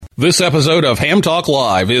This episode of Ham Talk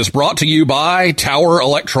Live is brought to you by Tower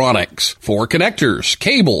Electronics. For connectors,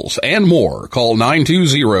 cables, and more, call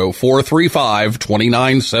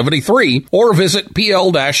 920-435-2973 or visit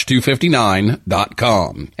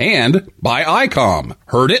pl-259.com. And by ICOM.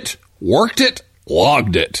 Heard it, worked it,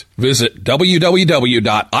 logged it. Visit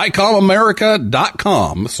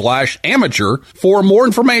www.icomamerica.com/amateur for more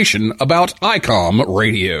information about ICOM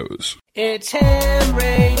radios. It's Ham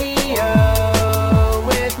Radio.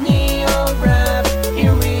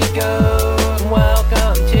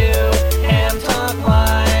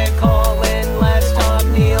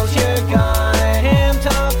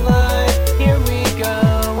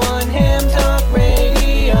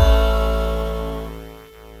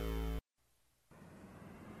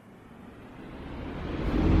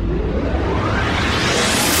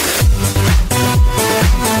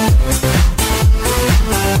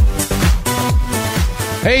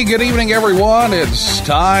 Hey, good evening, everyone. It's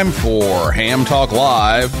time for Ham Talk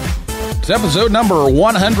Live. It's episode number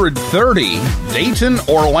 130, Dayton,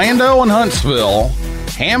 Orlando, and Huntsville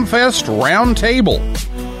Hamfest Roundtable.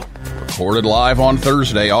 Recorded live on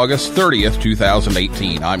Thursday, August 30th,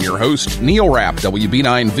 2018. I'm your host, Neil Rapp,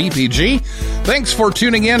 WB9VPG. Thanks for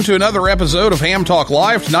tuning in to another episode of Ham Talk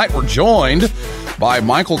Live. Tonight we're joined by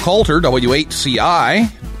Michael Coulter,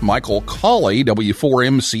 W8CI, Michael Colley,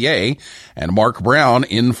 W4MCA, and Mark Brown,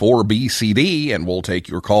 N4BCD, and we'll take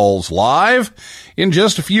your calls live in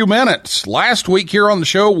just a few minutes. Last week here on the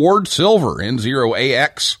show, Ward Silver,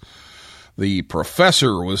 N0AX, the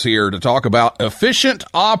professor, was here to talk about efficient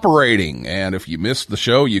operating. And if you missed the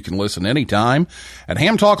show, you can listen anytime at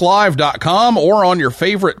hamtalklive.com or on your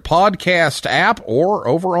favorite podcast app or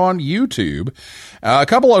over on YouTube. A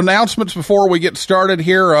couple of announcements before we get started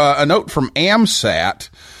here. A note from AMSAT.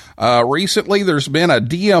 Recently, there's been a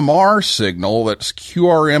DMR signal that's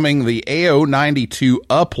QRMing the AO92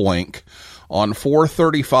 uplink on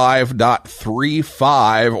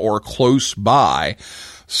 435.35 or close by.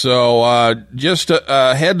 So just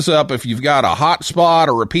a heads up, if you've got a hotspot,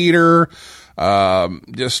 a repeater,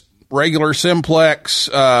 just regular simplex,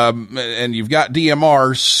 and you've got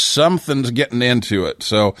DMR, something's getting into it.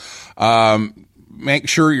 So make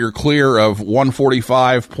sure you're clear of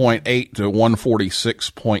 145.8 to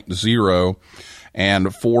 146.0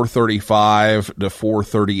 and 435 to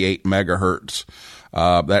 438 megahertz.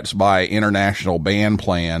 That's by International Band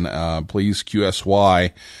Plan. Please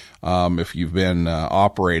QSY if you've been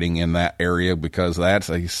operating in that area, because that's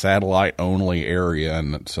a satellite-only area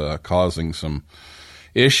and it's causing some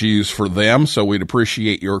issues for them. So we'd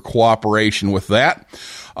appreciate your cooperation with that.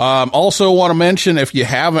 Also want to mention, if you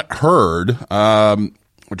haven't heard,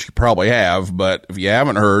 which you probably have, but if you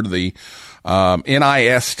haven't heard, the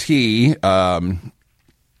NIST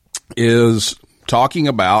is talking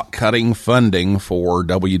about cutting funding for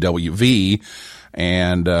WWV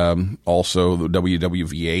and also the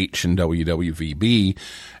WWVH and WWVB.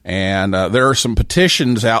 And there are some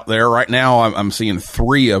petitions out there. Right now I'm seeing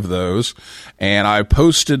 3 of those. And I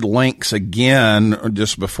posted links again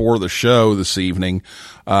just before the show this evening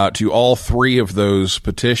to all 3 of those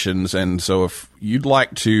petitions. And so if you'd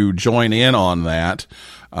like to join in on that,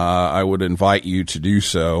 I would invite you to do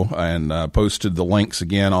so. And posted the links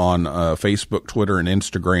again on Facebook, Twitter, and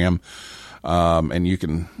Instagram. And you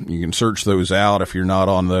can search those out if you're not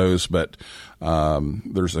on those, but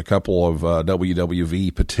there's a couple of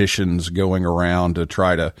WWV petitions going around to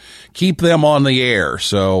try to keep them on the air.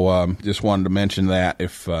 So just wanted to mention that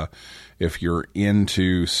if you're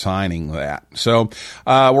into signing that. So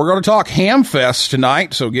we're going to talk Hamfest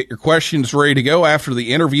tonight, so get your questions ready to go. After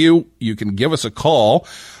the interview, you can give us a call.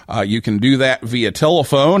 You can do that via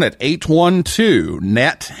telephone at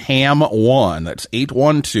 812-NET-HAM1. That's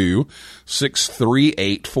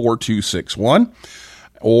 812-638-4261.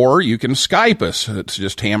 Or you can Skype us. It's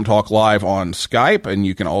just Ham Talk Live on Skype. And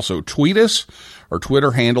you can also tweet us. Our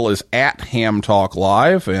Twitter handle is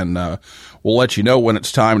 @HamTalkLive. And we'll let you know when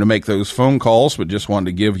it's time to make those phone calls. But just wanted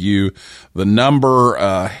to give you the number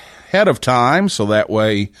ahead of time, so that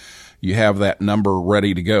way you have that number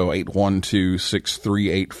ready to go,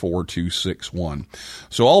 812-638-4261.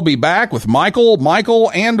 So I'll be back with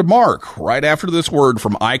Michael, and Mark right after this word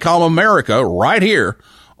from ICOM America right here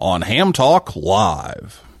on Ham Talk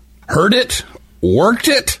Live. Heard it, worked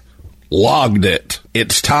it, Logged it.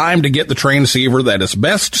 It's time to get the transceiver that is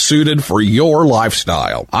best suited for your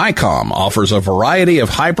lifestyle. ICOM offers a variety of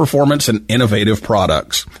high-performance and innovative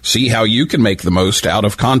products. See how you can make the most out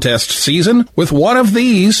of contest season with one of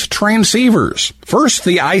these transceivers. First,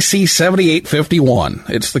 the IC7851.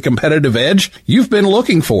 It's the competitive edge you've been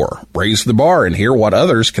looking for. Raise the bar and hear what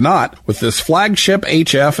others cannot with this flagship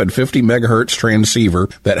HF and 50 megahertz transceiver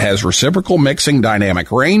that has reciprocal mixing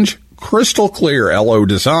dynamic range, crystal clear LO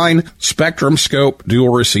design, spectrum scope, dual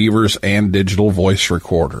receivers, and digital voice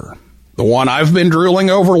recorder. The one I've been drooling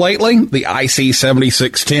over lately, the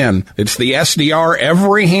IC7610. It's the SDR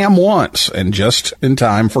every ham wants, and just in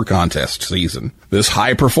time for contest season. This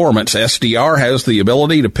high-performance SDR has the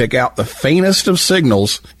ability to pick out the faintest of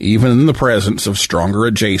signals, even in the presence of stronger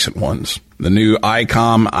adjacent ones. The new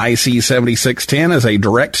ICOM IC7610 is a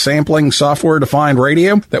direct sampling software-defined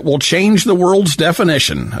radio that will change the world's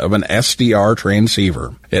definition of an SDR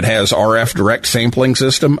transceiver. It has RF direct sampling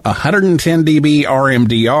system, 110 dB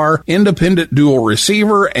RMDR, independent dual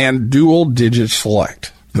receiver, and dual digit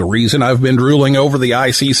select. The reason I've been drooling over the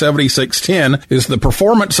IC7610 is the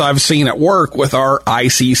performance I've seen at work with our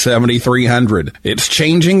IC7300. It's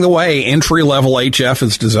changing the way entry-level HF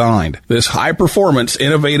is designed. This high-performance,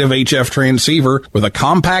 innovative HF transceiver with a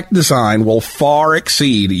compact design will far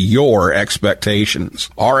exceed your expectations.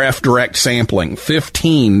 RF direct sampling,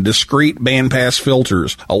 15 discrete bandpass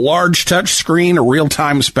filters, a large touch screen, a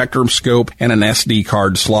real-time spectrum scope, and an SD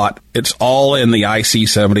card slot. It's all in the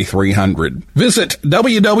IC7300. Visit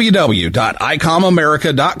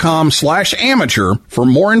www.icomamerica.com/amateur for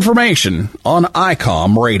more information on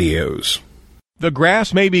ICOM radios. The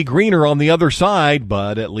grass may be greener on the other side,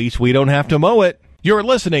 but at least we don't have to mow it. You're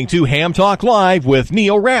listening to Ham Talk Live with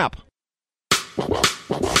Neil Rapp.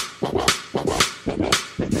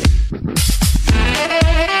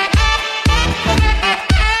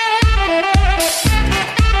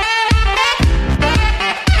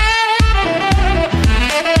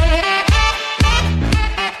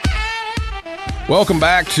 Welcome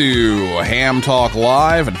back to Ham Talk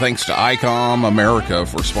Live, and thanks to ICOM America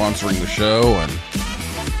for sponsoring the show. And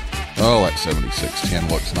oh, that 7610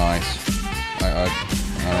 looks nice. I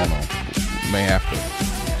don't know. May have to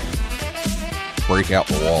break out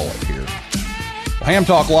the wallet here. Ham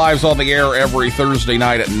Talk Live's on the air every Thursday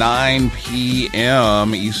night at 9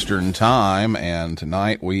 p.m. Eastern Time, and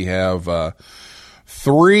tonight we have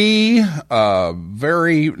three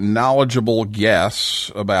very knowledgeable guests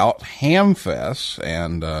about Hamfest,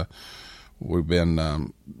 and we've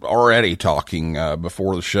been already talking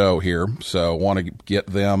before the show here, so I want to get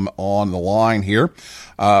them on the line here.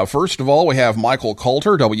 First of all, we have Michael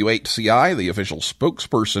Coulter, W8CI, the official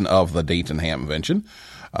spokesperson of the Dayton Hamvention.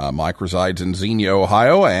 Mike resides in Xenia,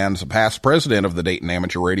 Ohio, and is a past president of the Dayton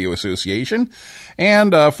Amateur Radio Association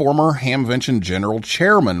and former Hamvention General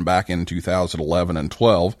Chairman back in 2011 and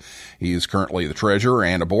 12. He is currently the treasurer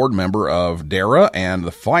and a board member of DARA and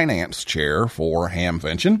the finance chair for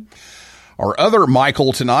Hamvention. Our other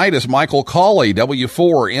Michael tonight is Michael Cawley,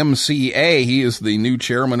 W4MCA. He is the new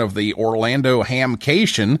chairman of the Orlando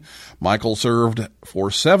Hamcation. Michael served for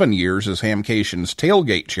 7 years as Hamcation's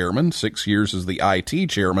tailgate chairman, 6 years as the IT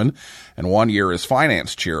chairman, and 1 year as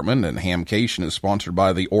finance chairman. And Hamcation is sponsored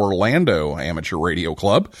by the Orlando Amateur Radio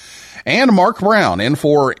Club. And Mark Brown,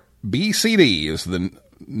 N4BCD, is the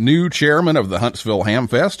new chairman of the Huntsville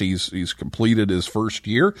Hamfest. He's completed his first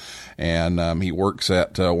year, and he works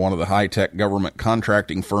at one of the high-tech government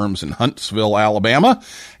contracting firms in Huntsville, Alabama,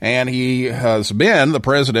 and he has been the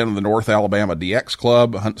president of the North Alabama DX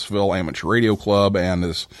Club, Huntsville Amateur Radio Club, and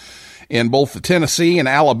is in both the Tennessee and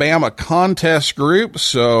Alabama contest groups.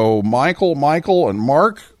 So Michael, and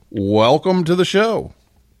Mark, welcome to the show.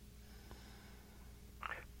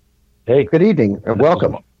 Hey, good evening, and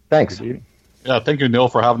welcome. Thanks. Yeah, thank you, Neil,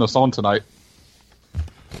 for having us on tonight.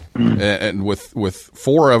 And with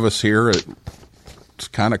four of us here, it's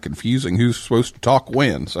kind of confusing who's supposed to talk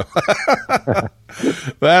when. So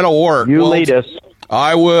that'll work. You lead us.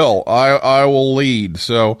 I will. I will lead.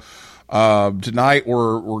 So tonight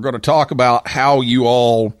we're going to talk about how you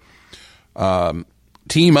all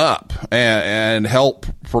team up and help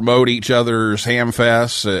promote each other's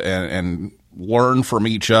Hamfests and learn from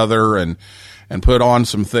each other and put on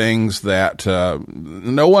some things that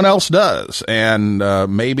no one else does. And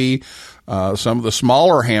maybe some of the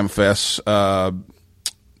smaller Hamfests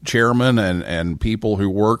chairmen and people who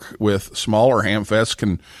work with smaller Hamfests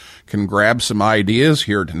can grab some ideas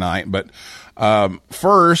here tonight. But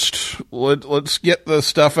first, let's get the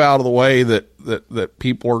stuff out of the way that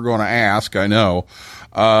people are going to ask, I know.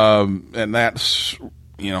 And that's,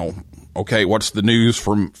 okay, what's the news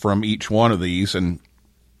from each one of these? And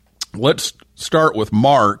let's start with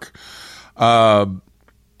Mark.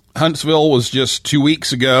 Huntsville was just 2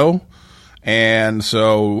 weeks ago. And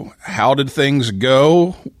so how did things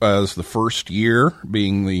go as the first year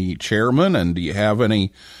being the chairman? And do you have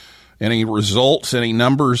any results, any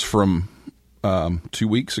numbers from 2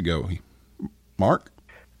 weeks ago? Mark?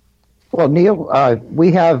 Well, Neil,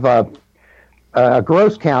 we have a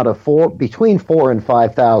gross count of between 4,000 and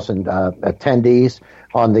 5,000 attendees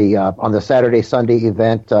on the Saturday Sunday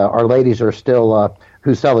event. Our ladies are still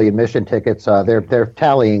who sell the admission tickets. They're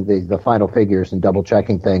tallying the final figures and double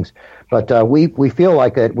checking things. But we feel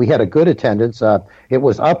like that we had a good attendance. It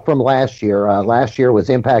was up from last year. Last year was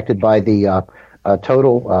impacted by the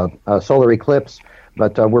total solar eclipse,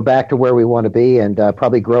 but we're back to where we want to be and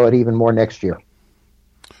probably grow it even more next year.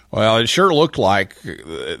 Well, it sure looked like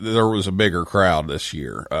there was a bigger crowd this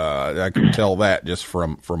year. I could tell that just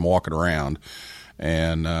from walking around.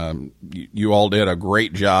 And you all did a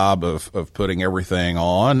great job of putting everything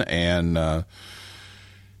on, and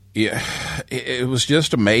it was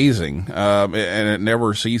just amazing. And it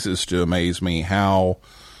never ceases to amaze me how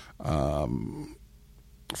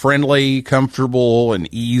friendly, comfortable,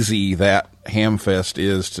 and easy that Hamfest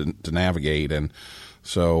is to navigate. And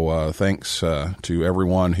so thanks to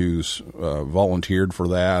everyone who's volunteered for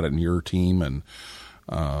that and your team. And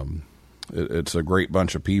it's a great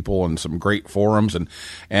bunch of people and some great forums.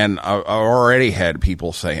 And I already had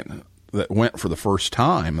people saying that went for the first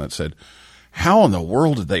time that said, how in the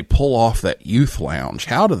world did they pull off that youth lounge?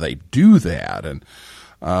 How do they do that? And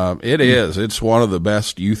it's one of the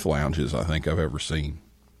best youth lounges I think I've ever seen.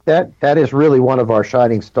 That is really one of our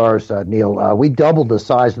shining stars, Neil. We doubled the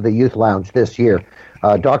size of the youth lounge this year.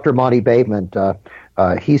 Dr. Monty Bateman,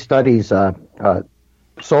 he studies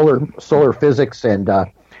solar physics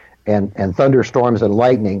and thunderstorms and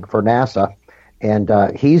lightning for NASA,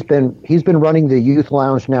 and he's been running the youth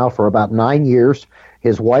lounge now for about 9 years.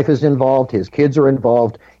 His wife is involved. His kids are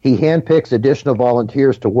involved. He handpicks additional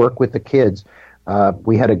volunteers to work with the kids.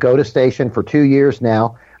 We had a GOTA station for 2 years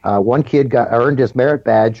now. One kid earned his merit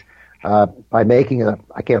badge by making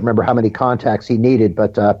I can't remember how many contacts he needed,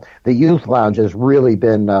 but the youth lounge has really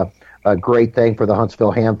been a great thing for the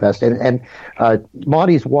Huntsville Hamfest. And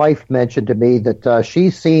Monty's wife mentioned to me that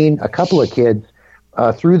she's seen a couple of kids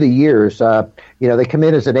through the years. They come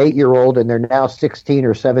in as an 8-year-old and they're now 16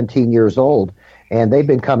 or 17 years old, and they've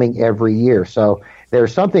been coming every year. So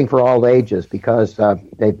there's something for all ages because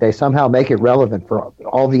they somehow make it relevant for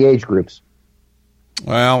all the age groups.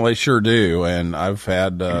 Well, they sure do, and I've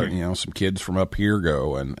had some kids from up here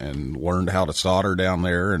go and learned how to solder down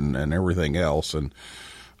there and everything else, and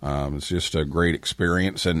it's just a great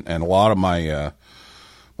experience. And a lot of my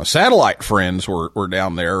satellite friends were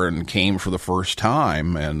down there and came for the first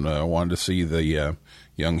time and wanted to see the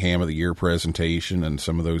Young Ham of the Year presentation and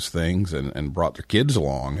some of those things, and brought their kids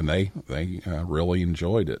along, and they really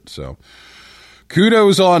enjoyed it. So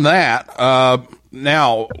kudos on that.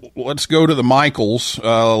 Now, let's go to the Michaels.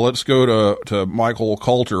 Let's go to Michael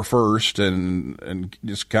Coulter first and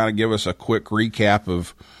just kind of give us a quick recap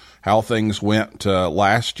of how things went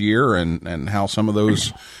last year and how some of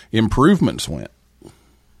those improvements went.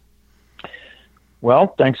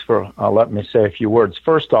 Well, thanks for letting me say a few words.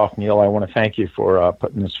 First off, Neil, I want to thank you for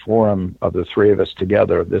putting this forum of the three of us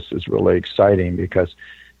together. This is really exciting because,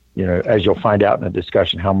 as you'll find out in the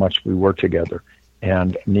discussion, how much we work together.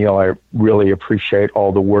 And Neil, I really appreciate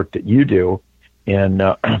all the work that you do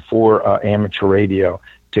for amateur radio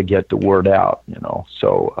to get the word out.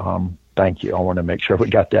 So thank you. I want to make sure I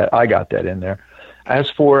got that in there.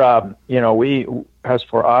 As for us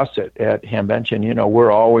at Hamvention,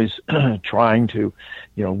 we're always trying to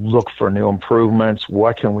look for new improvements.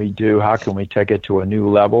 What can we do? How can we take it to a new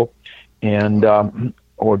level? And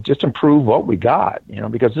or just improve what we got,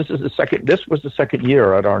 because this was the second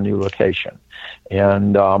year at our new location.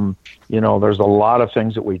 And, there's a lot of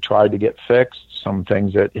things that we tried to get fixed, some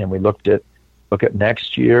things and we look at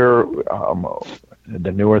next year,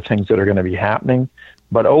 the newer things that are going to be happening.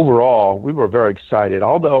 But overall, we were very excited,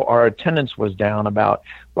 although our attendance was down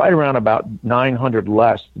right around about 900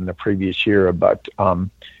 less than the previous year. But,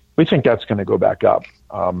 we think that's going to go back up.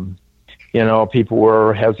 People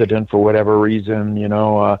were hesitant for whatever reason,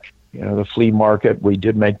 the flea market, we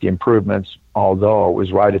did make the improvements, although it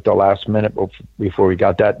was right at the last minute before we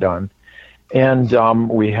got that done. And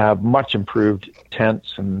we have much improved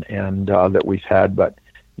tents and that we've had, but,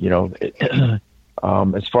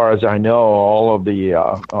 as far as I know, all of the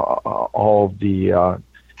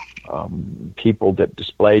people that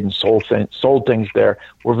displayed and sold things there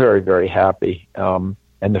were very, very happy.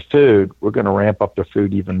 And the food, we're going to ramp up the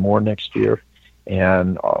food even more next year,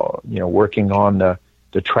 and working on the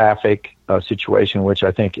the traffic situation, which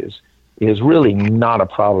I think is really not a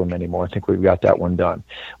problem anymore. I think we've got that one done.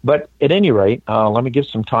 But at any rate, let me give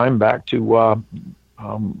some time back to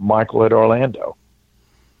Michael at Orlando.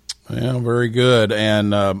 Yeah, very good.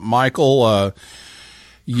 And Michael,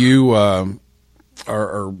 you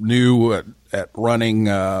are new at running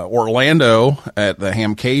Orlando at the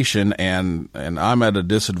Hamcation, and I'm at a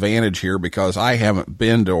disadvantage here because I haven't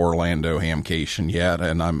been to Orlando Hamcation yet,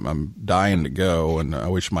 and I'm dying to go, and I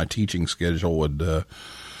wish my teaching schedule would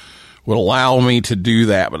allow me to do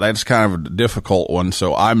that, but that's kind of a difficult one,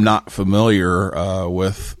 so I'm not familiar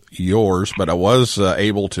with yours, but I was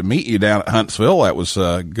able to meet you down at Huntsville. That was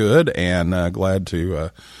good, and glad to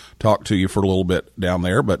talk to you for a little bit down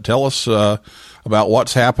there. But tell us about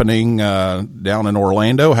what's happening down in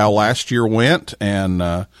Orlando, how last year went,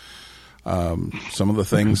 and some of the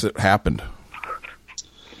things that happened.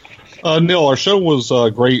 Neil, our show was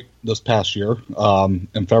great this past year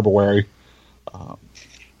in February.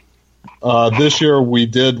 This year we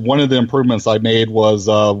did, one of the improvements I made was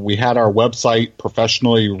we had our website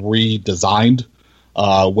professionally redesigned,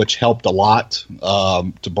 which helped a lot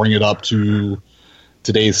to bring it up to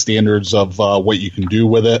today's standards of what you can do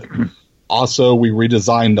with it. Also, we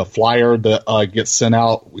redesigned the flyer that gets sent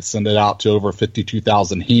out. We send it out to over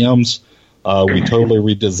 52,000 hams. We totally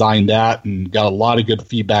redesigned that and got a lot of good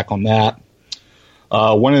feedback on that.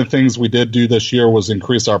 One of the things we did do this year was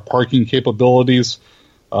increase our parking capabilities.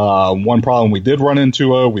 One problem we did run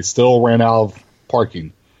into, we still ran out of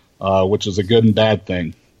parking, which is a good and bad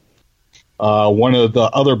thing. One of the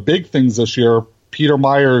other big things this year, Peter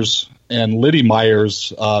Myers and Liddy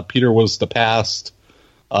Myers, Peter was the past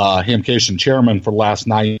Hamcation chairman for the last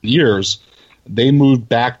 9 years. They moved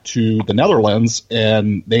back to the Netherlands,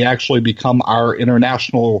 and they actually become our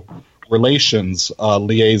international relations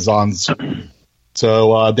liaisons.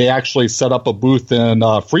 So they actually set up a booth in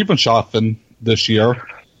Friedrichshafen this year.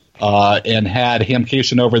 And had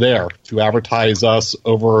Hamcation over there to advertise us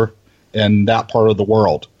over in that part of the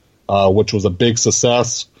world, which was a big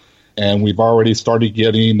success. And we've already started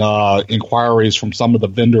getting inquiries from some of the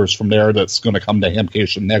vendors from there that's going to come to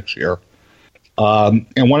Hamcation next year. And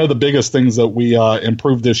one of the biggest things that we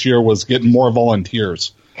improved this year was getting more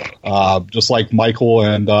volunteers. Just like Michael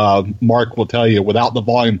and Mark will tell you, without the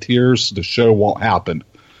volunteers, the show won't happen.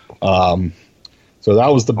 So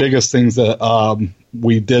that was the biggest things that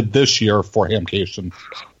we did this year for Hamcation.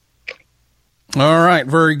 All right,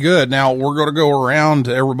 very good. Now we're going to go around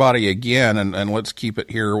to everybody again, and let's keep it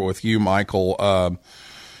here with you, Michael,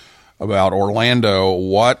 about Orlando.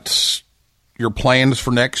 What's your plans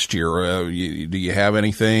for next year? Do you have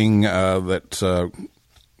anything that's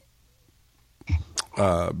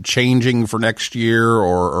changing for next year,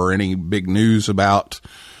 or any big news about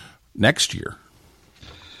next year?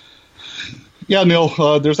 Yeah,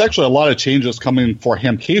 Neil, there's actually a lot of changes coming for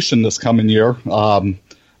Hamcation this coming year.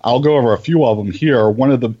 I'll go over a few of them here. One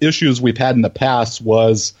of the issues we've had in the past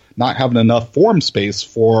was not having enough form space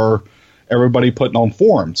for everybody putting on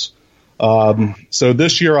forms. So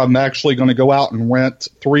this year I'm actually going to go out and rent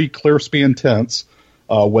 3 clear-span tents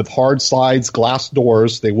with hard sides, glass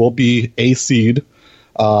doors. They will be AC'd,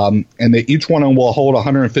 and each one of them will hold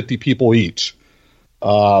 150 people each.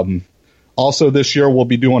 Also, this year we'll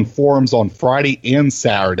be doing forums on Friday and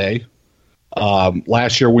Saturday.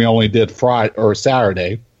 Last year we only did Friday or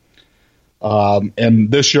Saturday, and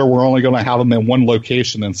this year we're only going to have them in one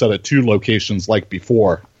location instead of 2 locations like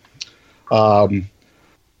before. Also,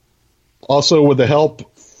 with the help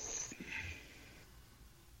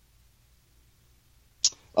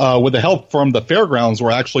from the fairgrounds,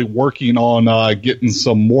 we're actually working on getting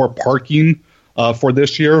some more parking for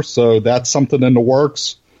this year. So that's something in the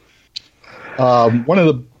works. One of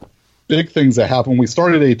the big things that happened, we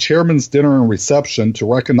started a chairman's dinner and reception to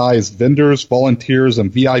recognize vendors, volunteers,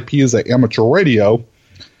 and VIPs at amateur radio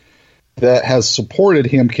that has supported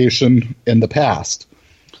Hamcation in the past.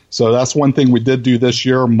 So that's one thing we did do this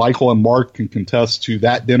year. Michael and Mark can contest to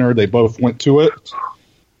that dinner. They both went to it.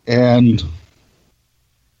 And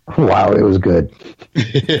wow, it was good.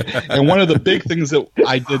 And one of the big things that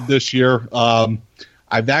I did this year,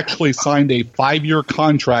 I've actually signed a 5-year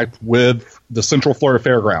contract with the Central Florida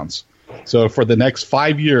Fairgrounds. So for the next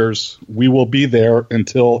 5 years, we will be there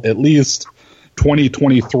until at least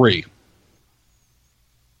 2023.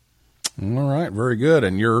 All right, very good.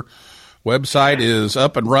 And your website is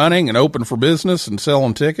up and running and open for business and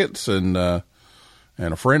selling tickets, and a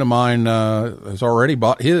friend of mine has already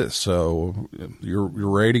bought his, so you're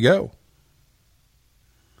ready to go.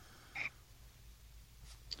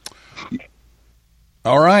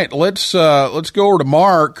 All right, let's go over to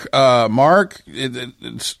Mark. Mark,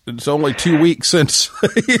 it's only 2 weeks since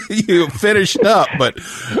you finished up, but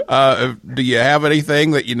do you have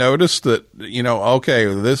anything that you noticed that okay,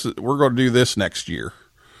 we're going to do this next year?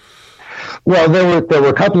 Well, there were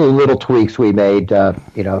a couple of little tweaks we made.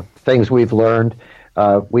 Things we've learned.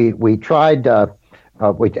 We tried.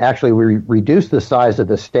 We reduced the size of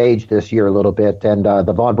the stage this year a little bit, and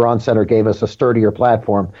the Von Braun Center gave us a sturdier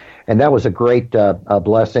platform, and that was a great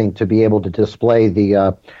blessing to be able to display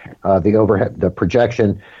the overhead, the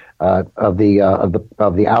projection of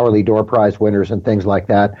the hourly door prize winners and things like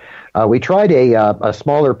that. We tried a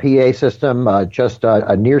smaller PA system, just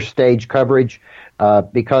a near stage coverage,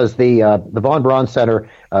 because the Von Braun Center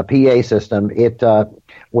PA system,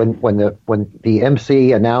 when the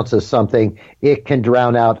MC announces something, it can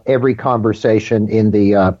drown out every conversation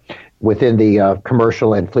within the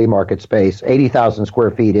commercial and flea market space, 80,000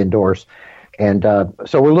 square feet indoors. And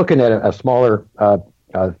so we're looking at a smaller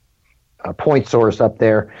point source up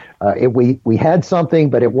there. We had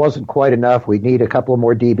something, but it wasn't quite enough. We need a couple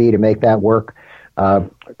more dB to make that work.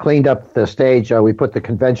 Cleaned up the stage. We put the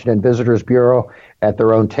Convention and Visitors Bureau at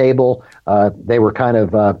their own table. They were kind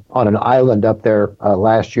of on an island up there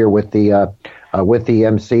last year with the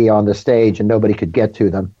MC on the stage, and nobody could get to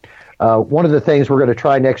them. One of the things we're going to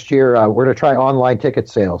try next year, we're going to try online ticket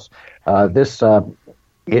sales.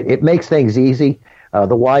 It makes things easy. The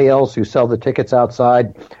YLs who sell the tickets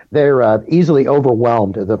outside, they're easily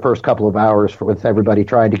overwhelmed the first couple of hours with everybody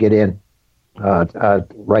trying to get in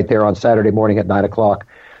right there on Saturday morning at 9 o'clock.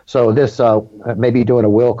 So this maybe doing a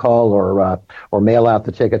will call or mail out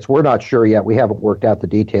the tickets. We're not sure yet. We haven't worked out the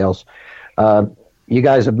details. You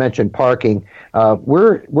guys have mentioned parking.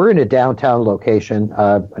 We're in a downtown location,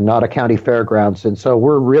 not a county fairgrounds, and so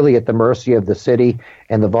we're really at the mercy of the city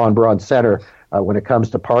and the Von Braun Center when it comes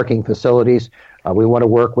to parking facilities. We want to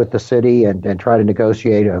work with the city and try to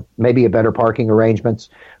negotiate maybe a better parking arrangements.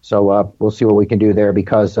 So we'll see what we can do there,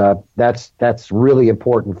 because that's really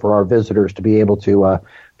important for our visitors to be able to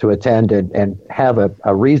attend and have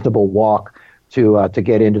a reasonable walk to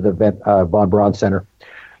get into the Von Braun Center.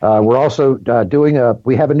 We're also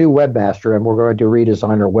we have a new webmaster, and we're going to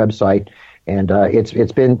redesign our website. And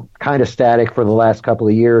it's been kind of static for the last couple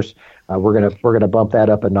of years. We're gonna bump that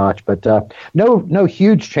up a notch, but no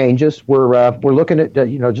huge changes. We're looking at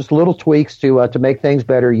just little tweaks to make things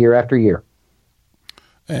better year after year.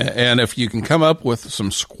 And if you can come up with some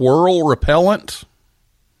squirrel repellent,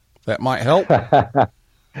 that might help.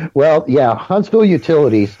 Well, yeah, Huntsville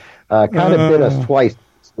Utilities kind of bit us twice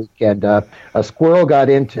this weekend. A squirrel got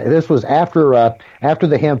into this was after the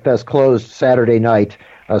Hamfest closed Saturday night.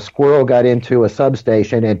 A squirrel got into a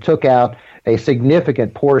substation and took out a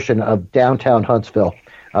significant portion of downtown Huntsville.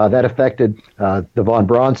 That affected the Von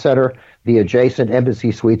Braun Center, the adjacent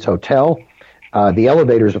Embassy Suites Hotel, the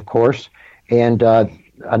elevators, of course, and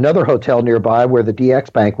another hotel nearby where the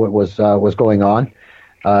DX banquet was going on.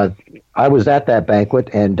 I was at that banquet,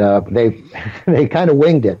 and they kind of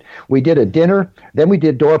winged it. We did a dinner, then we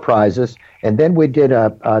did door prizes, and then we did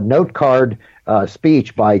a note card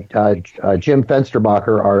speech by Jim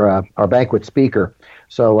Fenstermacher, our banquet speaker.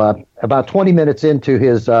 So about 20 minutes into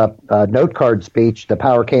his note card speech, the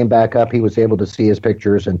power came back up. He was able to see his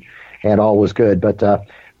pictures, and all was good. But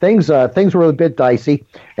things were a bit dicey.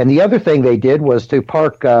 And the other thing they did was to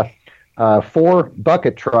park 4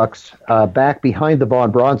 bucket trucks back behind the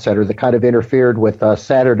Von Braun Center that kind of interfered with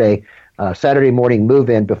Saturday morning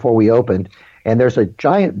move-in before we opened. And there's a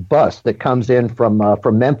giant bus that comes in from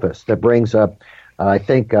Memphis that brings up, I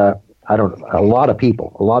think, a lot of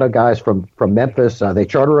people, a lot of guys from Memphis. They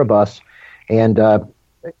charter a bus and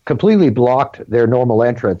completely blocked their normal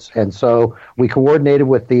entrance. And so we coordinated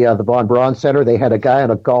with the Von Braun Center. They had a guy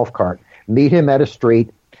on a golf cart meet him at a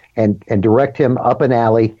street and direct him up an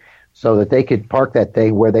alley so that they could park that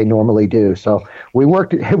thing where they normally do. So we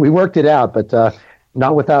worked it out, but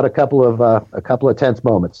not without a couple of tense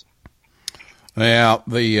moments. Yeah,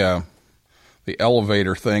 the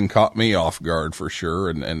elevator thing caught me off guard for sure,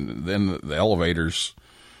 and then the elevators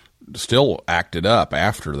still acted up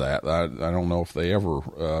after that. I don't know if they ever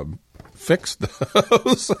fixed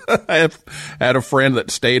those. I had a friend that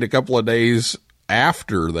stayed a couple of days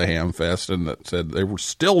after the Hamfest and that said they were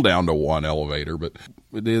still down to 1 elevator, but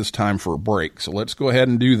it is time for a break. So let's go ahead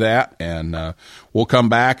and do that, and we'll come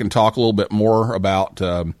back and talk a little bit more about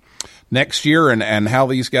next year and how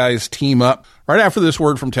these guys team up right after this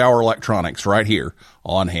word from Tower Electronics right here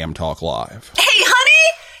on Ham Talk Live. Hey,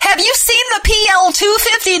 honey, have you seen the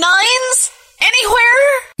PL259s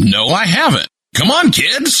anywhere? No, I haven't. Come on,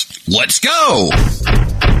 kids. Let's go.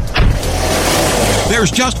 There's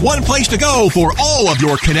just one place to go for all of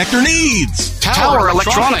your connector needs. Tower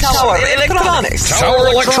Electronics. Tower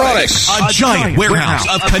Electronics. A giant warehouse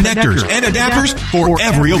of connectors and adapters for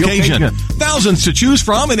every occasion. Thousands to choose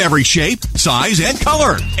from in every shape, size, and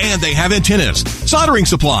color. And they have antennas, soldering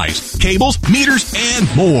supplies, cables, meters,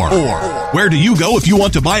 and more. Where do you go if you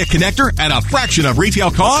want to buy a connector at a fraction of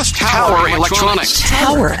retail cost? Tower Electronics.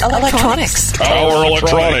 Tower Electronics. Tower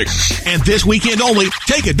Electronics. And this weekend only,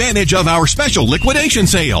 take advantage of our special liquidation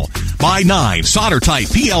sale. Buy 9 solder-type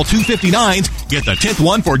PL259s, get the 10th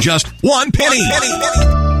one for just $1 penny.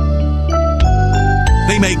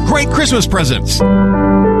 They make great Christmas presents.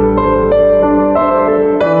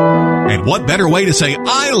 And what better way to say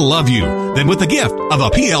I love you than with the gift of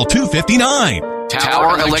a PL259?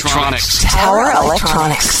 Tower Electronics. Tower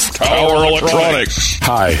Electronics. Tower Electronics.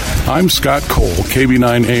 Hi, I'm Scott Cole,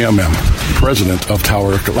 KB9AMM, president of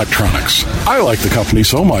Tower Electronics. I like the company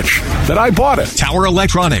so much that I bought it. Tower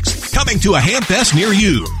Electronics, coming to a Hamfest near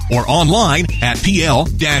you or online at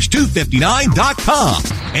pl-259.com.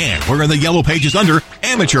 And we're in the yellow pages under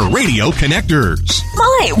Amateur Radio Connectors.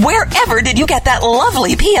 My, wherever did you get that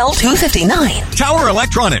lovely PL259? Tower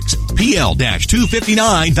Electronics,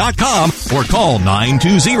 pl-259.com or call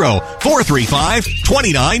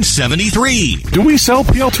 920-435-2973. Do we sell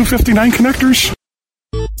PL259 connectors?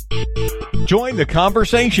 Join the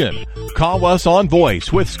conversation. Call us on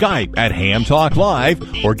voice with Skype at Ham Talk Live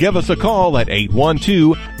or give us a call at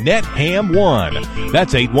 812-NET-HAM1.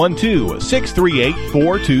 That's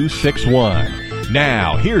 812-638-4261.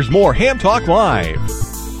 Now, here's more Ham Talk Live.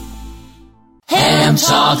 Ham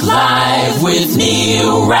Talk Live with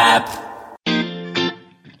Neil Rapp.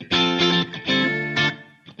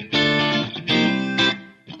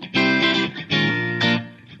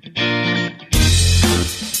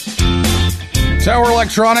 Tower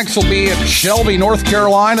Electronics will be in Shelby, North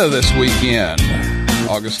Carolina this weekend,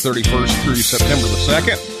 August 31st through September the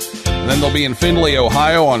 2nd. And then they'll be in Findlay,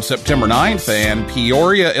 Ohio on September 9th and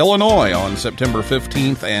Peoria, Illinois on September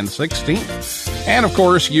 15th and 16th. And, of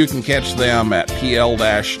course, you can catch them at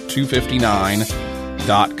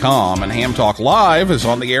pl-259.com. And Ham Talk Live is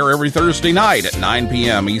on the air every Thursday night at 9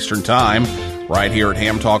 p.m. Eastern Time right here at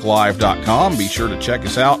hamtalklive.com. Be sure to check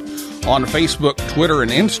us out on Facebook, Twitter, and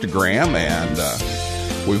Instagram.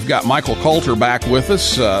 And we've got Michael Coulter back with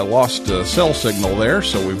us. Lost a cell signal there,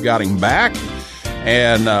 so we've got him back.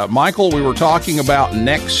 And Michael, we were talking about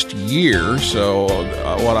next year. So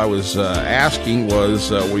what I was asking was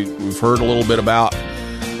we've heard a little bit about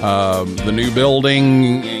the new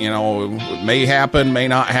building. You know, may happen, may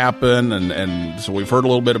not happen. And so we've heard a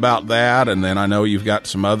little bit about that. And then I know you've got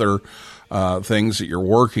some other things that you're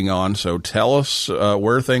working on. So tell us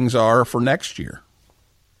where things are for next year.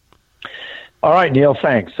 All right, Neil,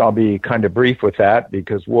 thanks. I'll be kind of brief with that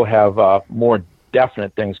because we'll have more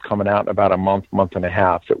definite things coming out in about a month and a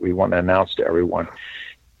half that we want to announce to everyone.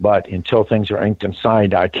 But until things are inked and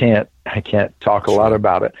signed, I can't talk a lot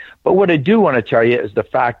about it. But what I do want to tell you is the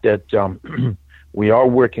fact that we are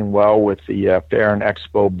working well with the Fair and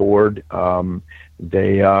Expo board.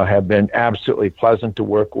 They have been absolutely pleasant to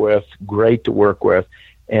work with, great to work with.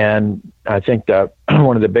 And I think that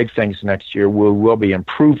one of the big things next year, we'll be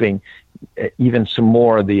improving even some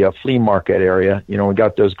more of the flea market area. You know, we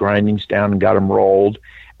got those grindings down and got them rolled.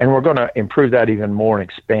 And we're going to improve that even more and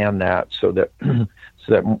expand that so that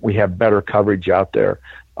we have better coverage out there.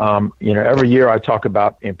 You know, every year I talk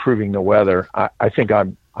about improving the weather. I think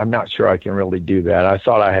I'm not sure I can really do that. I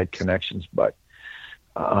thought I had connections, but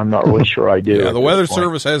I'm not really sure I do. Yeah, the Weather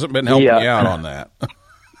Service hasn't been helping you out on that.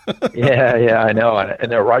 yeah, I know,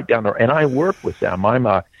 and they're right down there. And I work with them.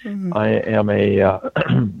 I am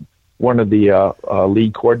one of the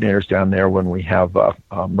lead coordinators down there when we have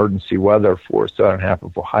emergency weather for southern half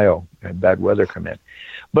of Ohio and bad weather come in.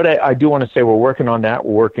 But I do want to say we're working on that.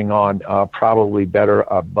 We're working on probably better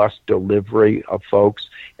bus delivery of folks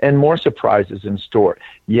and more surprises in store.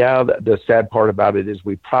 Yeah, the sad part about it is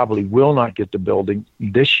we probably will not get the building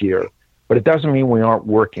this year, but it doesn't mean we aren't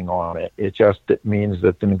working on it. It means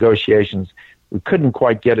that the negotiations, we couldn't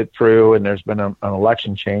quite get it through, and there's been an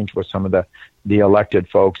election change with some of the elected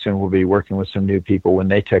folks, and we'll be working with some new people when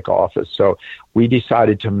they take office. So we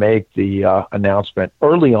decided to make the announcement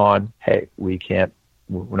early on, hey, we're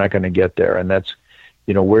not going to get there. And that's,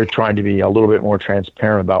 you know, we're trying to be a little bit more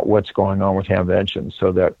transparent about what's going on with Hamvention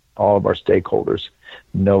so that all of our stakeholders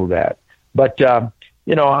know that. But,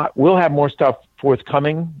 you know, we'll have more stuff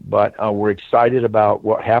forthcoming, but we're excited about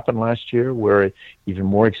what happened last year. We're even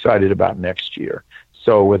more excited about next year.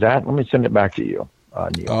 So with that, let me send it back to you,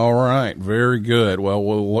 Neil. All right. Very good. Well,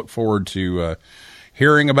 we'll look forward to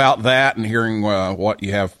hearing about that and hearing what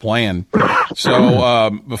you have planned. So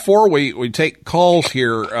before we take calls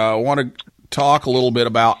here, I want to talk a little bit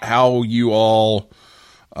about how you all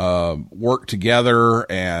work together.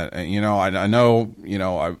 And you know, I know, you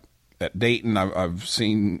know, at Dayton, I've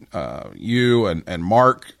seen you and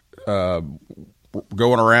Mark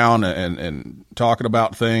going around and talking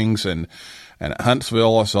about things, and at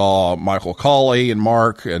Huntsville, I saw Michael Cawley and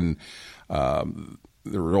Mark, and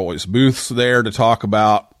there were always booths there to talk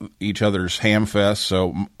about each other's Hamfest.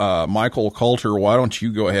 So, Michael Coulter, why don't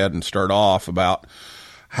you go ahead and start off about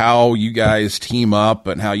how you guys team up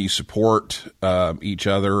and how you support each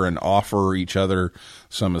other and offer each other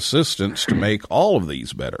some assistance to make all of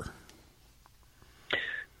these better?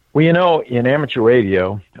 Well, you know, in amateur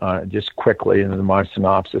radio, just quickly into my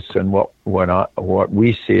synopsis and what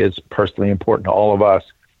we see as personally important to all of us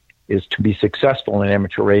is to be successful in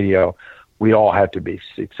amateur radio. We all have to be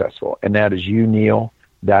successful, and that is you, Neil.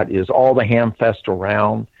 That is all the Hamfest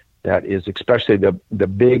around. That is especially the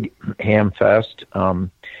big Hamfest.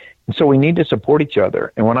 And so we need to support each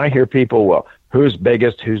other. And when I hear people, well, who's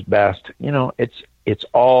biggest, who's best, you know, it's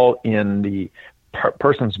all in the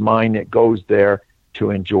person's mind that goes there to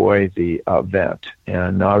enjoy the event.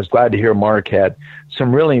 And I was glad to hear Mark had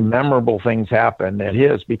some really memorable things happen at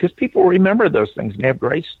his, because people remember those things and they have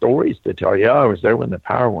great stories to tell you. I was there when the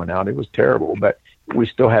power went out. It was terrible, but we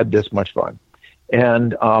still had this much fun.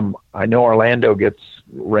 And I know Orlando gets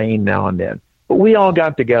rain now and then, but we all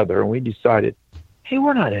got together and we decided, hey,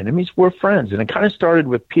 we're not enemies, we're friends. And it kind of started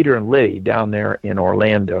with Peter and Liddy down there in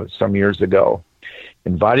Orlando some years ago.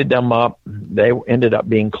 Invited them up. They ended up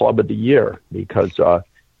being Club of the Year because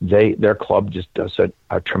their club just does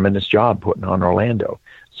a tremendous job putting on Orlando.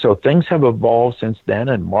 So things have evolved since then,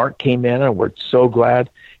 and Mark came in, and we're so glad.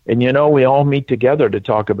 And, you know, we all meet together to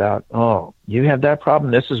talk about, oh, you have that problem?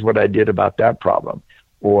 This is what I did about that problem.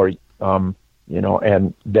 Or, you know,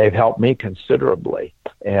 and they've helped me considerably.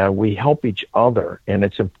 And we help each other, and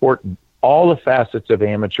it's important. All the facets of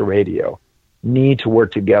amateur radio need to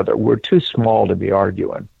work together. We're too small to be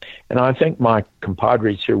arguing. And I think my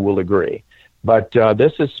compadres here will agree. But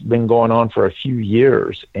this has been going on for a few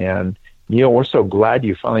years. And, you know, we're so glad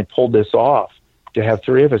you finally pulled this off to have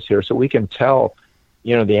three of us here so we can tell,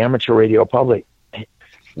 you know, the amateur radio public,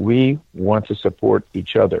 we want to support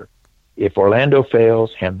each other. If Orlando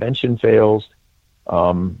fails, Hamvention fails,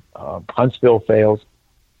 Huntsville fails,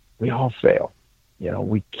 we all fail. You know,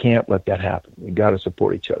 we can't let that happen. We got to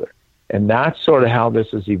support each other. And that's sort of how this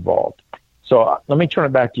has evolved. So let me turn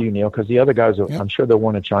it back to you, Neil, because the other guys, I'm sure they'll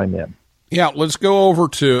want to chime in. Yeah, let's go over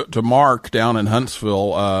to Mark down in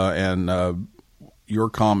Huntsville and your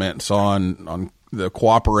comments on the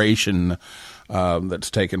cooperation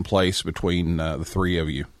that's taken place between the three of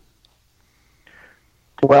you.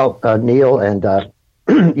 Well, Neil and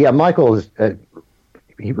yeah, Michael is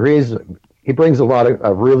he brings a lot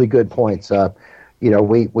of really good points. You know,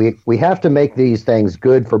 we have to make these things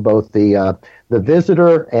good for both the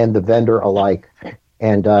visitor and the vendor alike,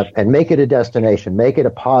 and make it a destination, make it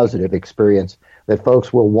a positive experience that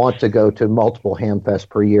folks will want to go to multiple Hamfests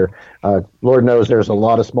per year. Lord knows there's a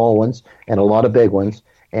lot of small ones and a lot of big ones,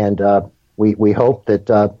 and we hope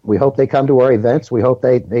that we hope they come to our events. We hope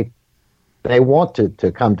they want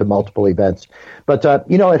to come to multiple events. But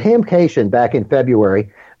you know, at Hamcation back in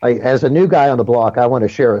February, as a new guy on the block, I want to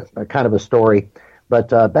share a kind of a story. But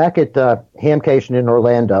back at Hamcation in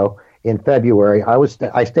Orlando in February,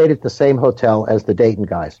 I stayed at the same hotel as the Dayton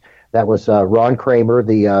guys. That was Ron Kramer,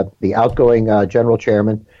 the outgoing general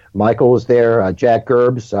chairman. Michael was there. Jack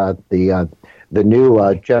Gerbs, the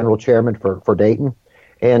new general chairman for Dayton.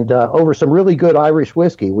 And over some really good Irish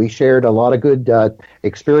whiskey, we shared a lot of good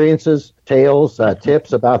experiences, tales,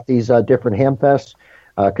 tips about these different Hamfests.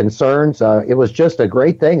 Concerns. It was just a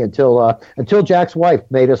great thing until Jack's wife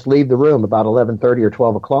made us leave the room about 11:30 or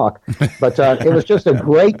 12 o'clock. But it was just a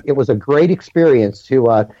great experience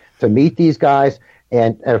to meet these guys,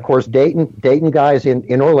 and of course Dayton guys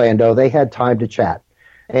in Orlando. They had time to chat,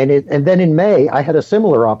 and then in May I had a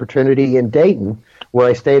similar opportunity in Dayton where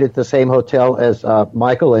I stayed at the same hotel as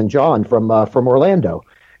Michael and John from Orlando,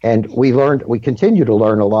 and we continue to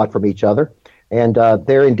learn a lot from each other. And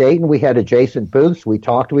there in Dayton, we had adjacent booths. We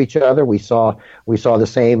talked to each other. We saw the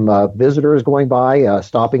same visitors going by,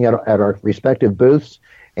 stopping at our respective booths,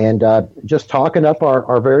 and just talking up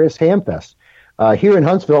our various Hamfests. Here in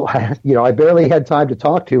Huntsville, you know, I barely had time to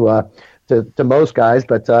talk to most guys,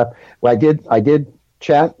 but I did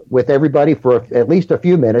chat with everybody for at least a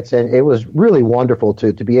few minutes, and it was really wonderful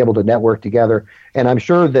to be able to network together. And I'm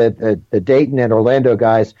sure that the Dayton and Orlando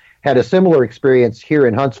guys had a similar experience here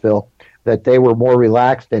in Huntsville, that they were more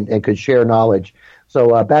relaxed and could share knowledge.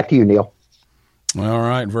 So back to you, Neil. All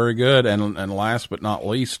right, very good. And last but not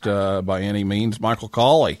least, by any means, Michael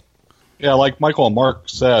Cawley. Yeah, like Michael and Mark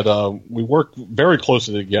said, we work very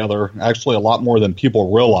closely together, actually a lot more than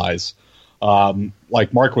people realize.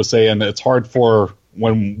 Like Mark was saying, it's hard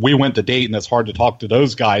when we went to Dayton, it's hard to talk to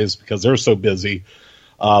those guys because they're so busy.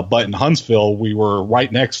 But in Huntsville, we were right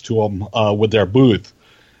next to them with their booth.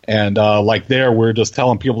 And like there, we're just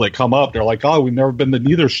telling people that come up, they're like, oh, we've never been to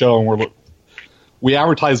neither show. And we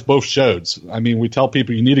advertise both shows. I mean, we tell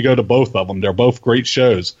people you need to go to both of them. They're both great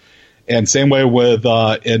shows. And same way with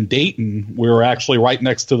in Dayton, we were actually right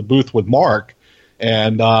next to the booth with Mark.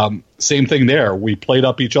 And same thing there. We played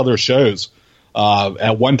up each other's shows.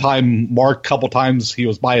 At one time, Mark, a couple times, he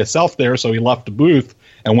was by himself there, so he left the booth.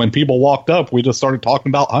 And when people walked up, we just started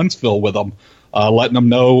talking about Huntsville with them, letting them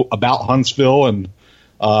know about Huntsville and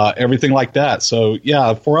everything like that. So,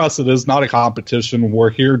 yeah, for us, it is not a competition.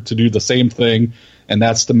 We're here to do the same thing, and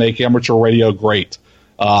that's to make amateur radio great.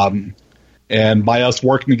 And by us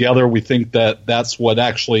working together, we think that that's what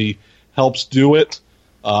actually helps do it.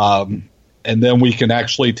 And then we can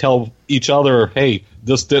actually tell each other, hey,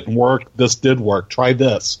 this didn't work, this did work, try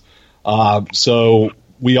this. So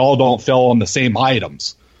we all don't fail on the same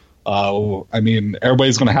items. I mean,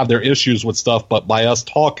 everybody's going to have their issues with stuff, but by us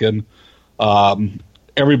talking,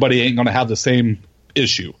 everybody ain't going to have the same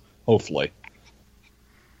issue, hopefully.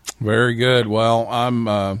 Very good. Well,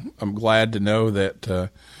 I'm glad to know that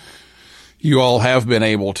you all have been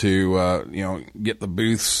able to get the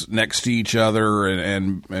booths next to each other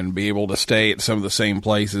and be able to stay at some of the same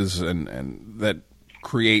places, and that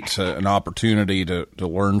creates an opportunity to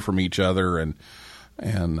learn from each other and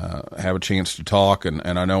have a chance to talk. And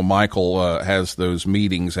I know Michael has those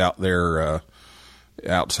meetings out there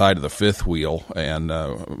outside of the fifth wheel, and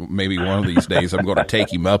maybe one of these days I'm going to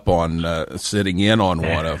take him up on sitting in on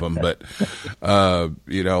one of them. But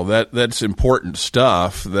that's important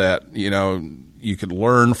stuff that you could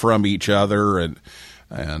learn from each other, and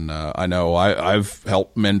I know I've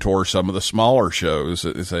helped mentor some of the smaller shows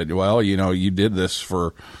that said, well, you did this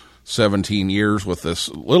for 17 years with this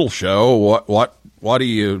little show. What do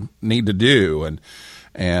you need to do?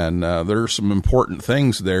 And there's some important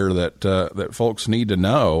things there that folks need to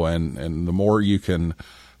know, and the more you can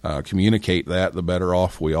communicate that, the better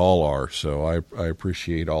off we all are. So I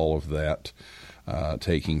appreciate all of that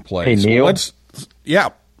taking place. Hey, Neil?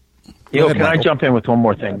 Neil, can I jump in with one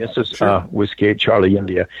more thing? This is Whiskey 8 Charlie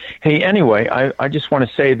India. Hey, anyway, I just want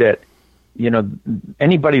to say that,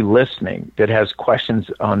 anybody listening that has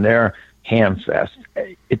questions on their Hamfest,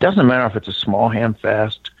 it doesn't matter if it's a small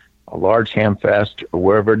Hamfest, a large Hamfest, or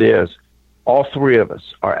wherever it is, all three of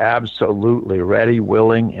us are absolutely ready,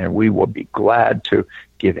 willing, and we will be glad to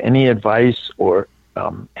give any advice or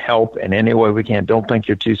help in any way we can. Don't think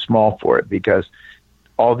you're too small for it, because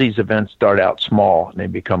all these events start out small and they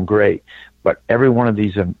become great. But every one of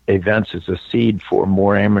these events is a seed for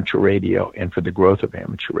more amateur radio and for the growth of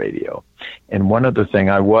amateur radio. And one other thing,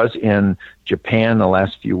 I was in Japan the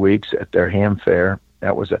last few weeks at their ham fair.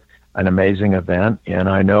 That was an amazing event, and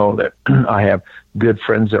I know that I have good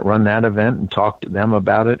friends that run that event and talk to them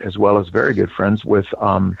about it, as well as very good friends with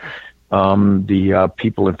the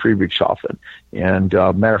people in Friedrichshafen. And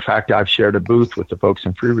matter of fact, I've shared a booth with the folks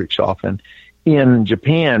in Friedrichshafen in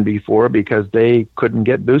Japan before because they couldn't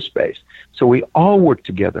get booth space. So we all work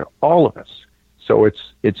together, all of us. So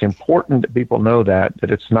it's important that people know that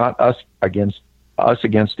it's not us against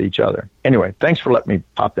each other. Anyway, thanks for letting me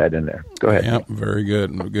pop that in there. Go ahead. Yeah, very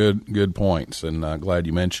good. Good points. And glad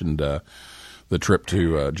you mentioned the trip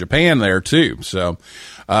to Japan there too. So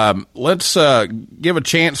let's give a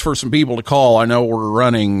chance for some people to call. I know we're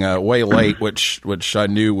running way late, which I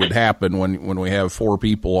knew would happen when we have four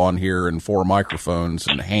people on here and four microphones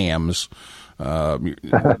and hams.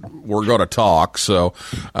 We're going to talk. So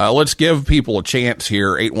let's give people a chance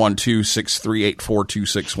here.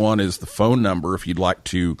 812-638-4261 is the phone number if you'd like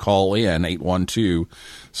to call in.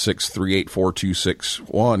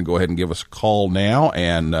 812-638-4261. Go ahead and give us a call now,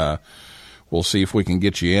 and we'll see if we can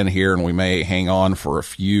get you in here, and we may hang on for a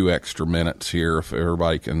few extra minutes here if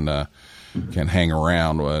everybody can hang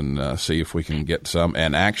around and see if we can get some.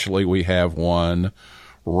 And actually, we have one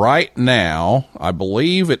right now. I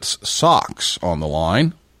believe it's Socks on the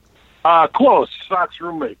line. Close. Socks'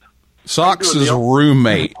 roommate. Socks'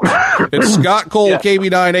 roommate. It's Scott Cole, yeah.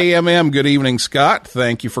 KB9 AMM. Good evening, Scott.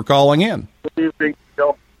 Thank you for calling in. Good evening,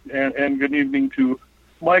 Bill, and good evening to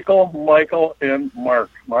Michael, and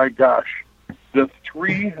Mark. My gosh, the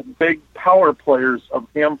three big power players of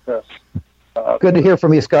Hamfest. Good to hear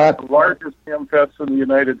from you, Scott. The largest Hamfest in the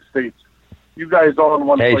United States. You guys all in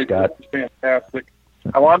one place. Scott. It's fantastic.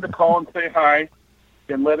 I wanted to call and say hi.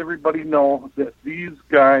 and let everybody know that these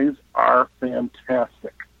guys are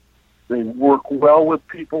fantastic. They work well with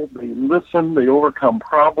people. They listen. They overcome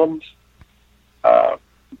problems.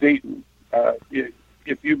 Dayton,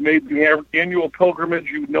 if you've made the annual pilgrimage,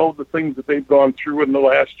 you know the things that they've gone through in the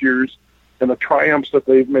last years and the triumphs that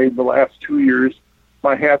they've made in the last 2 years.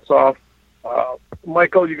 My hat's off.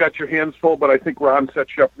 Michael, you got your hands full, but I think Ron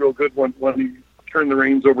set you up real good when he turned the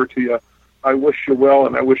reins over to you. I wish you well,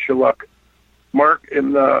 and I wish you luck. Mark,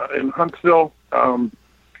 in Huntsville,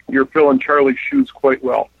 you're filling Charlie's shoes quite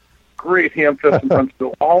well. Great Hamfest in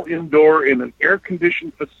Huntsville, all indoor in an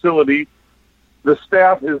air-conditioned facility. The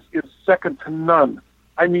staff is second to none.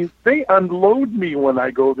 I mean, they unload me when I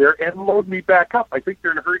go there and load me back up. I think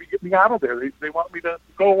they're in a hurry to get me out of there. They want me to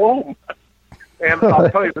go home. And I'll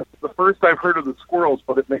tell you, this is the first I've heard of the squirrels,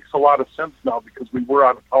 but it makes a lot of sense now because we were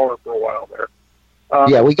out of power for a while there.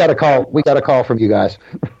 Yeah, we got a call. We got a call from you guys.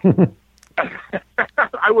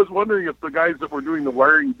 I was wondering if the guys that were doing the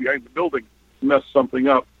wiring behind the building messed something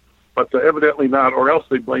up, but evidently not, or else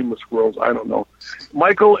they blame the squirrels. I don't know.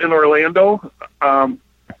 Michael in Orlando,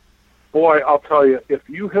 boy, I'll tell you, if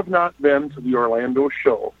you have not been to the Orlando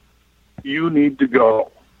show, you need to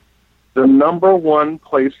go. The number one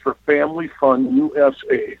place for family fun,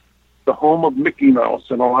 USA, the home of Mickey Mouse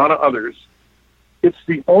and a lot of others. It's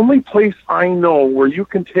the only place I know where you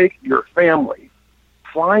can take your family,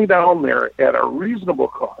 fly down there at a reasonable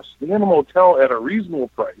cost, stay in a motel at a reasonable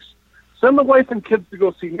price, send the wife and kids to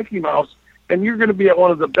go see Mickey Mouse, and you're going to be at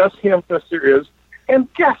one of the best Hamfests there is.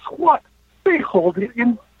 And guess what? They hold it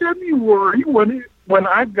in February when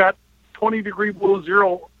I've got 20-degree below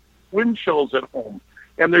zero wind chills at home,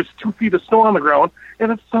 and there's 2 feet of snow on the ground,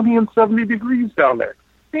 and it's sunny and 70 degrees down there.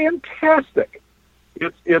 Fantastic.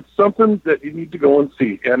 It's something that you need to go and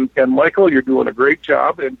see. And Michael, you're doing a great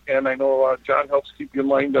job, and I know John helps keep you in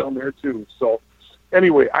line down there too. So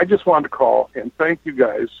anyway, I just wanted to call and thank you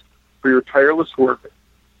guys for your tireless work,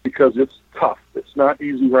 because it's tough. It's not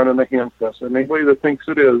easy running a Hamfest, and anybody that thinks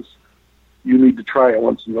it is, you need to try it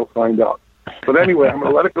once and you'll find out. But anyway, I'm going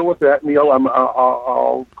to let it go with that, Neil.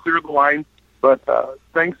 I'll clear the line. But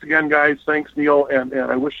thanks again, guys. Thanks, Neil, and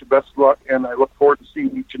I wish you best of luck, and I look forward to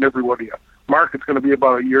seeing each and every one of you. Mark, it's going to be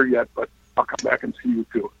about a year yet, but I'll come back and see you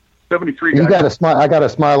too. 73 guys. You got a smile. I got a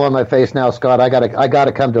smile on my face now, Scott. I got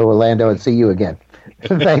to come to Orlando and see you again.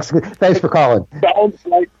 Thanks for calling. Sounds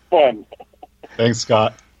like fun. Thanks,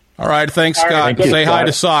 Scott. All right, thanks, Scott. Thank you, Say Scott. hi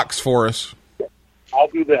to Socks for us. I'll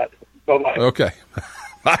do that. Bye-bye. Okay.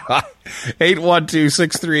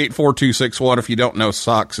 812-638-4261. If you don't know,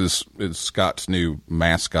 Socks is Scott's new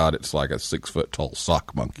mascot. It's like a 6-foot-tall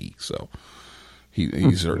sock monkey. So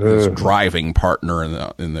he's his driving partner in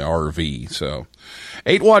the RV. So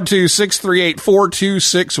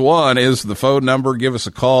 812-638-4261 is the phone number. Give us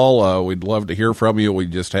a call. We'd love to hear from you. We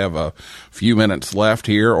just have a few minutes left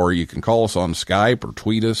here, or you can call us on Skype or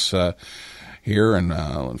tweet us here. And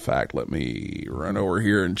in fact, let me run over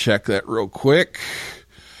here and check that real quick.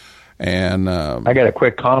 And I got a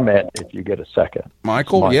quick comment if you get a second.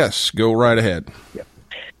 Michael, yes, go right ahead. Yeah.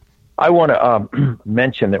 I want to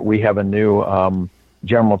mention that we have a new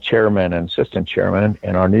general chairman and assistant chairman,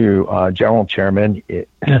 and our new general chairman,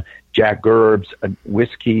 Jack Gerbs,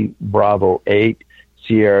 Whiskey Bravo 8,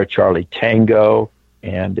 Sierra Charlie Tango.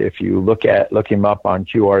 And if you look him up on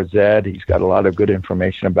QRZ, he's got a lot of good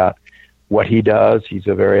information about what he does. He's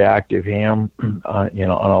a very active ham, on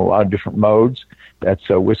a lot of different modes. That's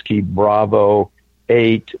Whiskey Bravo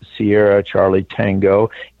 8, Sierra Charlie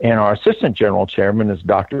Tango. And our assistant general chairman is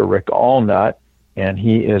Dr. Rick Allnut, and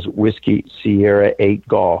he is Whiskey Sierra 8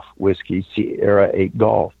 Golf, Whiskey Sierra 8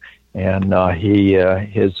 Golf. And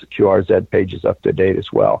his QRZ page is up to date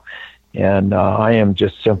as well. And I am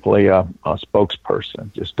just simply a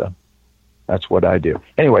spokesperson. That's what I do.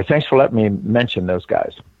 Anyway, thanks for letting me mention those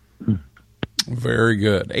guys. Very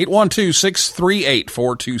good.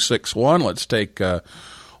 812-638-4261. Let's take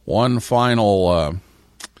one final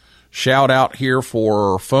shout out here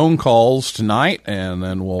for phone calls tonight, and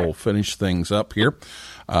then we'll finish things up here.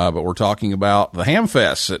 But we're talking about the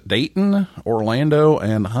Hamfest at Dayton, Orlando,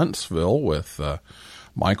 and Huntsville with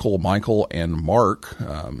Michael, and Mark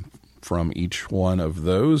from each one of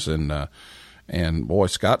those. And boy,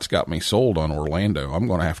 Scott's got me sold on Orlando. I'm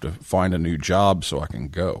going to have to find a new job so I can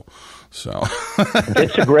go. So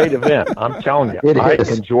it's a great event. I'm telling you, I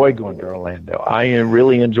enjoy going to Orlando. I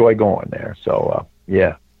really enjoy going there. So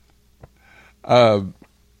yeah.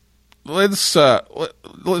 Let's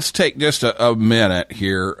take just a minute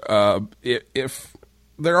here. If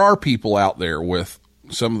there are people out there with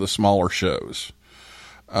some of the smaller shows,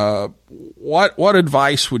 what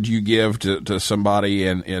advice would you give to somebody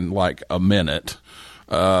in like a minute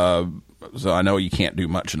So I know you can't do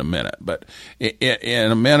much in a minute, but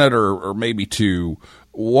in a minute or maybe two,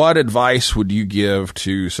 what advice would you give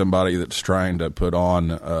to somebody that's trying to put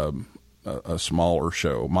on a smaller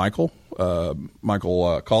show? Michael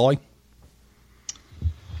Cawley?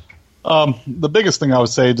 The biggest thing I would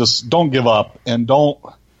say, just don't give up, and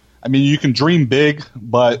you can dream big,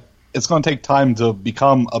 but it's going to take time to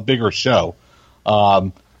become a bigger show.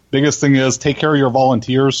 Biggest thing is take care of your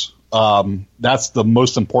volunteers. That's the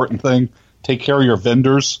most important thing. Take care of your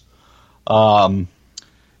vendors. And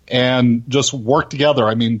just work together.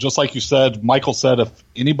 I mean, just like you said, Michael said, if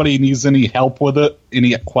anybody needs any help with it,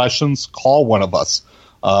 any questions, call one of us.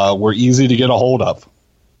 We're easy to get a hold of.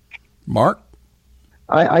 Mark?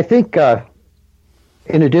 I think,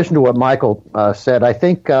 in addition to what Michael said, I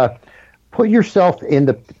think put yourself in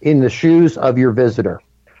the shoes of your visitor.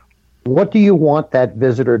 What do you want that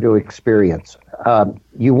visitor to experience?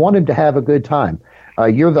 You want him to have a good time.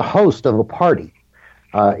 You're the host of a party.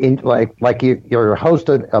 You're a host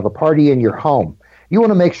of a party in your home. You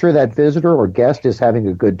want to make sure that visitor or guest is having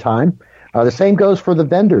a good time. The same goes for the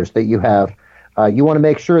vendors that you have. You want to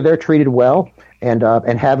make sure they're treated well and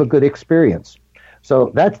have a good experience.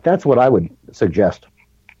 So that's what I would suggest.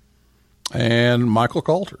 And Michael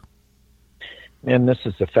Coulter. And this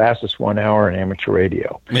is the fastest 1 hour in amateur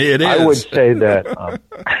radio. It is. I would say that.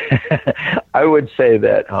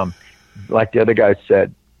 Like the other guy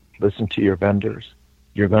said, listen to your vendors.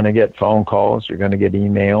 You're going to get phone calls. You're going to get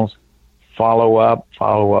emails. Follow up.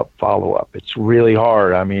 It's really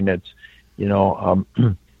hard. I mean, it's know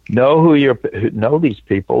these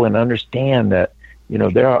people and understand that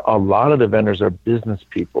there are a lot of the vendors are business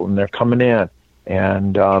people and they're coming in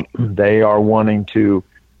and they are wanting to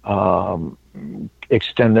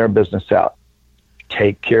extend their business out.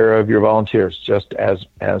 Take care of your volunteers, just as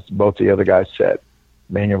both the other guys said.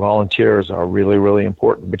 Man, your volunteers are really, really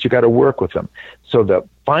important, but you got to work with them. So the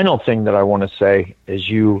final thing that I want to say is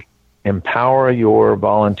you empower your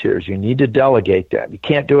volunteers. You need to delegate that. You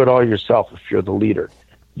can't do it all yourself if you're the leader.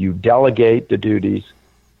 You delegate the duties,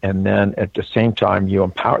 and then at the same time you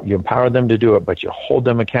empower them to do it, but you hold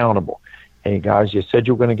them accountable. Hey guys, you said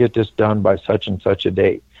you were going to get this done by such and such a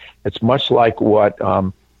date. It's much like what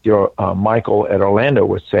your Michael at Orlando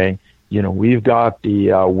was saying. We've got the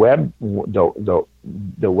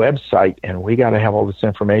website, and we got to have all this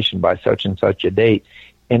information by such and such a date,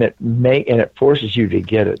 and it forces you to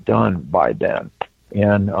get it done by then.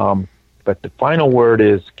 And but the final word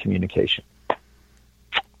is communication.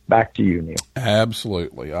 Back to you, Neil.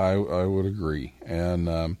 Absolutely, I would agree,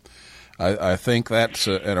 and I think that's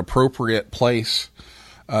an appropriate place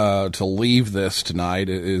to leave this tonight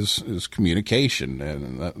is communication,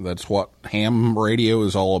 and that's what ham radio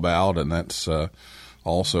is all about, and that's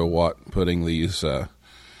also what putting these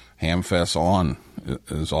ham fests on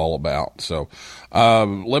is all about. So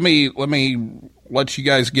let me let you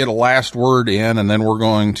guys get a last word in, and then we're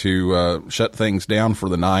going to shut things down for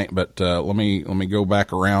the night. But let me go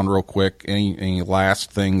back around real quick. Any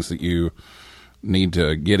last things that you need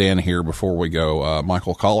to get in here before we go?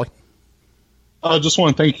 Michael Cawley? I just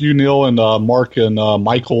want to thank you, Neil, and Mark and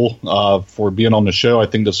Michael for being on the show. I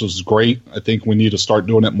think this was great. I think we need to start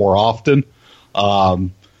doing it more often.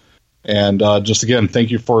 And just again, thank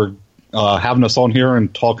you for having us on here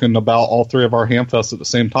and talking about all three of our Hamfests at the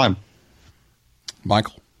same time.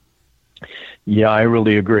 Michael? Yeah, I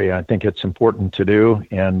really agree. I think it's important to do.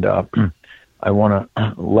 And I want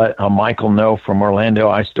to let Michael know from Orlando,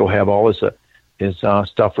 I still have all his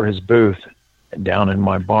stuff for his booth down in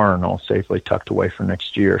my barn, all safely tucked away for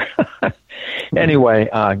next year. Anyway,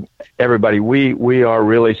 everybody, we are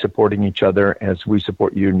really supporting each other as we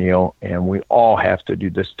support you, Neil, and we all have to do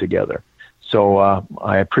this together. So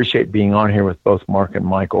I appreciate being on here with both Mark and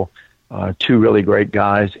Michael, two really great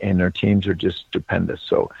guys, and their teams are just stupendous.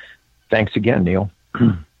 So thanks again, Neil.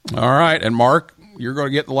 All right, and Mark, you're going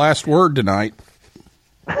to get the last word tonight.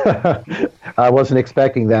 I wasn't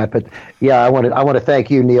expecting that, but yeah, I want to thank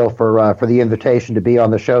you, Neil, for the invitation to be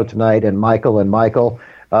on the show tonight, and Michael.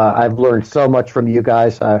 I've learned so much from you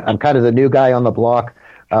guys. I'm kind of the new guy on the block.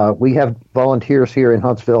 We have volunteers here in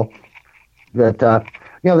Huntsville that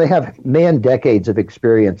they have decades of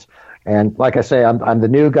experience, and like I say, I'm the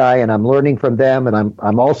new guy, and I'm learning from them, and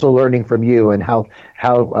I'm also learning from you and how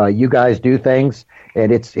you guys do things.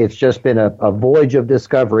 And it's just been a voyage of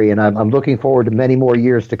discovery, and I'm looking forward to many more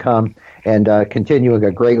years to come and continuing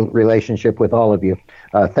a great relationship with all of you.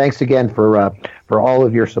 Thanks again for all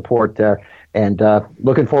of your support there, and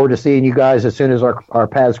looking forward to seeing you guys as soon as our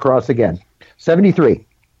paths cross again. 73.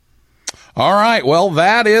 All right. Well,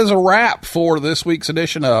 that is a wrap for this week's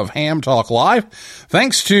edition of Ham Talk Live.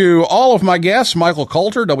 Thanks to all of my guests, Michael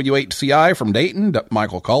Coulter, WHCI from Dayton,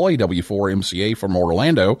 Michael Colley, W4MCA from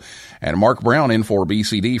Orlando, and Mark Brown,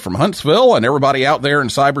 N4BCD from Huntsville, and everybody out there in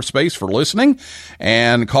cyberspace for listening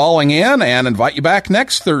and calling in, and invite you back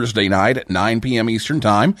next Thursday night at 9 p.m. Eastern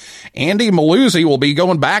Time. Andy Maluzzi will be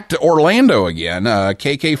going back to Orlando again.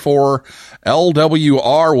 KK4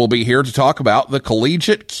 LWR will be here to talk about the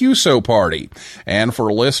Collegiate QSO Party. And for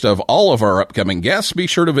a list of all of our upcoming guests, be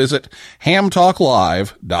sure to visit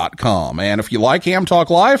hamtalklive.com. And if you like Ham Talk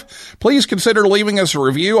Live, please consider leaving us a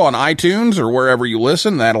review on iTunes or wherever you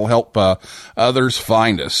listen. That'll help others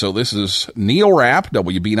find us. So this is Neil Rapp,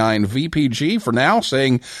 WB9VPG, for now,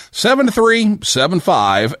 saying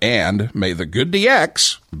 7375, and may the good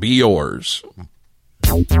DX be yours.